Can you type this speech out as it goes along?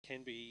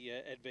can be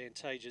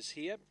advantageous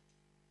here.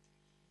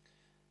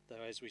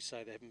 Though, as we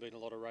say, there haven't been a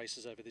lot of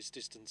races over this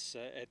distance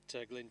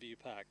at Glenview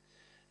Park.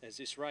 As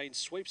this rain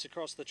sweeps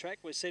across the track,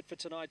 we're set for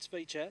tonight's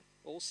feature.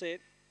 All set.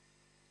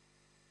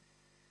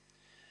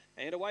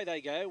 And away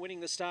they go.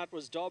 Winning the start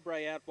was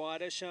Dobre out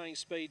wider, showing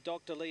speed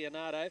Dr.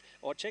 Leonardo.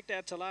 Or checked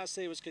out to last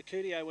there was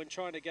Kakudio when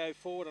trying to go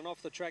forward, and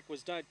off the track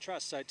was Don't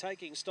Trust. So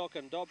taking stock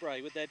on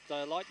Dobre with that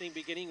lightning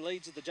beginning,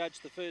 leads the judge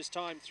the first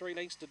time, 3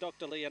 lengths to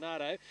Dr.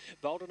 Leonardo.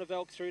 Bolton of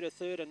Elk through to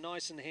third and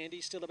Nice and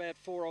Handy, still about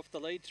 4 off the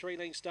lead. 3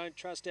 lengths Don't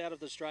Trust out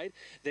of the straight.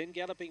 Then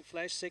Galloping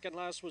Flash, second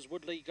last was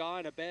Woodley Guy,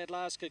 and a bad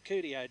last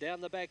Kakudio.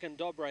 Down the back and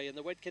Dobre in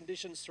the wet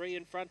conditions, 3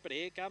 in front, but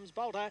here comes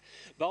Bolter.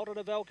 Bolton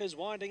of Elk is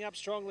winding up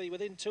strongly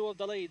within 2 of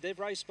the lead. They've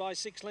raced by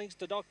 6 lengths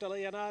to Dr.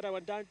 Leonardo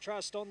and Don't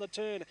Trust on the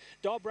turn.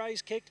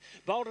 Dobre's kicked.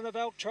 Bolton of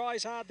Elk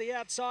tries hard the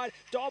outside.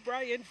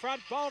 Dobre in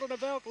front. Bolton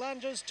of Elk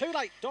lunges. Too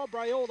late.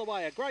 Dobre all the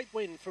way. A great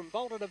win from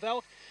Bolton of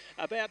Elk.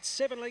 About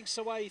 7 lengths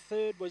away,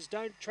 third was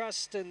Don't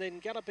Trust, and then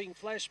Galloping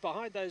Flash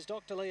behind those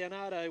Dr.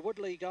 Leonardo,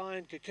 Woodley Guy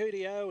and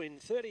Kakudio in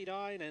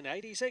 39 and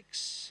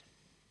 86.